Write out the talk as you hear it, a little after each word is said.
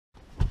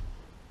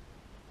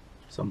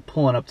So I'm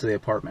pulling up to the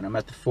apartment. I'm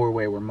at the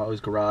four-way where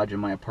Mo's garage and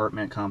my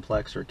apartment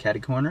complex are catty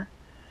corner.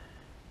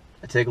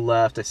 I take a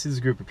left. I see this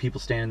group of people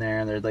standing there,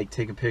 and they're like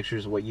taking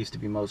pictures of what used to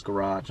be Mo's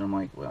garage. And I'm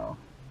like, well,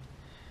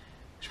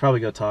 I should probably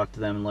go talk to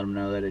them and let them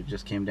know that it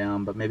just came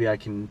down. But maybe I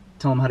can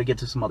tell them how to get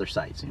to some other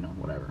sites, you know,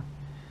 whatever.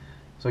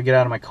 So I get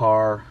out of my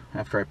car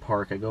after I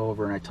park. I go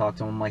over and I talk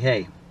to them. I'm like,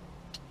 hey,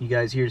 you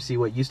guys here to see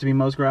what used to be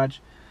Mo's garage?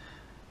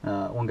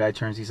 One guy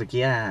turns. He's like,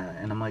 yeah.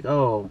 And I'm like,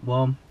 oh,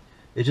 well,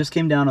 it just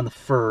came down on the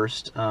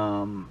 1st.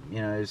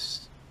 You know,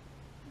 it's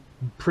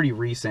pretty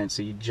recent,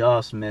 so you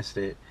just missed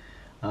it.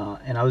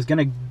 And I was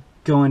gonna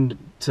go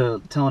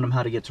into telling them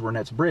how to get to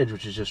Ronette's Bridge,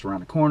 which is just around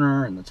the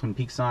corner, and the Twin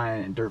Peaks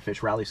sign, and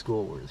Dirtfish Rally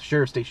School, where the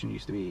sheriff's station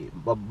used to be,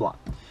 blah, blah,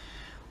 blah.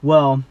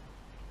 Well,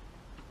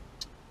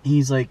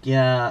 he's like,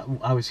 yeah,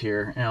 I was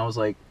here. And I was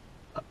like,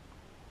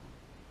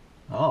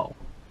 oh.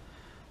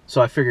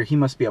 So I figured he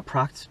must be a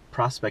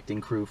prospecting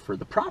crew for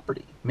the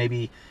property.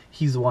 Maybe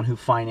he's the one who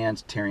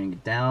financed tearing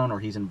it down, or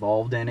he's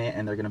involved in it,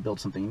 and they're going to build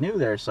something new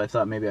there. So I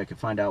thought maybe I could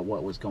find out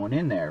what was going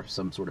in there,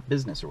 some sort of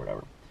business or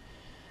whatever.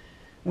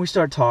 We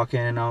start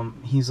talking.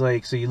 He's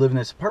like, so you live in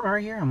this apartment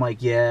right here? I'm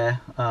like, yeah.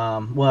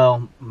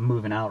 Well, I'm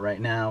moving out right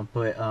now,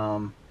 but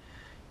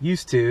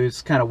used to.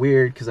 It's kind of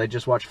weird because I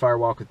just watched Fire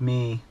Walk with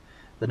Me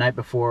the night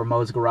before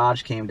Mo's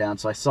garage came down.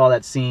 So I saw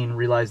that scene,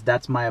 realized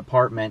that's my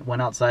apartment,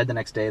 went outside the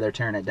next day, they're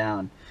tearing it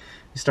down.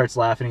 He starts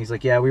laughing. He's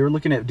like, yeah, we were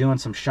looking at doing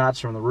some shots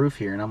from the roof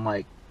here. And I'm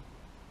like,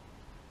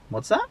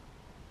 what's that?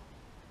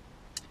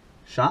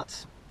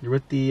 Shots? You're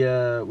with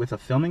the with a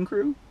filming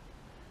crew?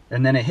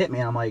 And then it hit me,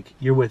 and I'm like,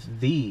 you're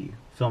with the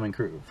filming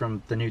crew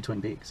from the new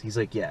Twin Peaks. He's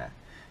like, yeah,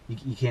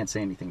 you can't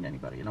say anything to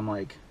anybody. And I'm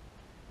like,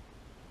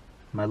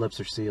 my lips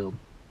are sealed.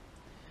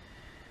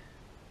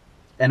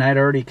 And I'd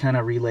already kind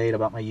of relayed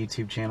about my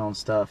YouTube channel and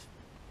stuff,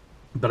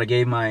 but I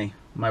gave my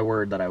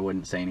word that I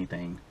wouldn't say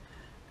anything.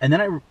 And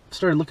then I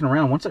started looking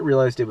around. Once I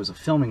realized it was a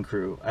filming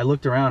crew, I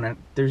looked around, and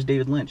there's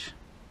David Lynch.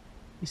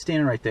 He's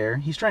standing right there.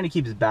 He's trying to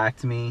keep his back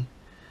to me,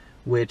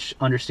 which,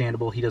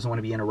 understandable, he doesn't want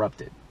to be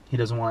interrupted. He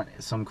doesn't want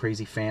some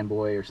crazy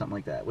fanboy or something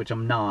like that, which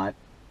I'm not.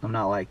 I'm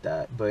not like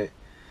that. But,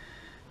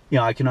 you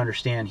know, I can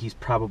understand he's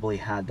probably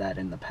had that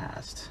in the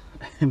past.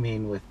 I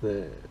mean, with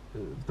the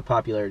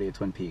popularity of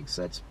Twin Peaks,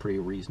 that's a pretty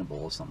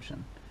reasonable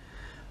assumption.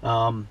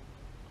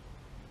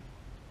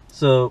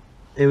 So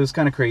it was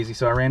kind of crazy.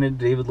 So I ran into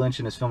David Lynch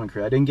and his filming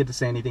crew. I didn't get to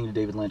say anything to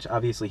David Lynch.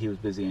 Obviously, he was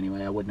busy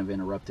anyway. I wouldn't have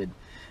interrupted.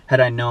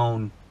 Had I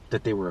known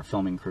that they were a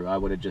filming crew, I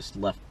would have just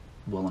left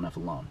well enough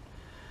alone.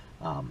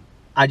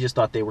 I just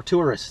thought they were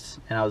tourists,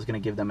 and I was going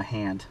to give them a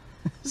hand.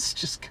 It's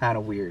just kind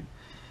of weird.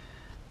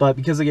 But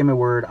because I gave my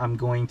word, I'm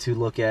going to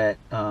look at...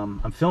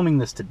 I'm filming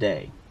this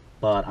today,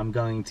 but I'm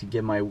going to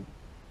give my...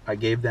 I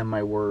gave them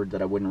my word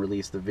that I wouldn't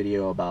release the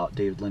video about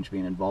David Lynch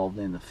being involved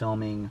in the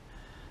filming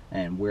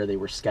and where they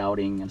were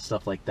scouting and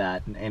stuff like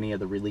that, and any of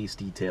the release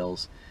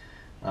details.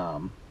 I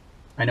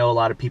know a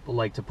lot of people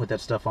like to put that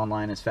stuff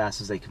online as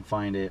fast as they can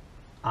find it.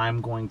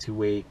 I'm going to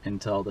wait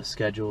until the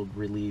scheduled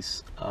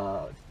release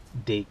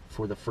date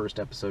for the first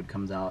episode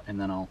comes out, and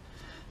then I'll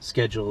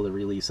schedule the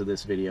release of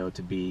this video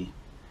to be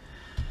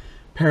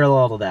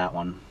parallel to that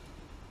one.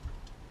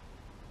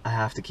 I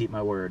have to keep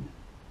my word.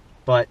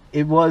 But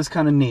it was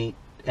kind of neat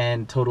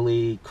and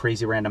totally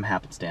crazy random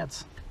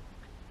happenstance.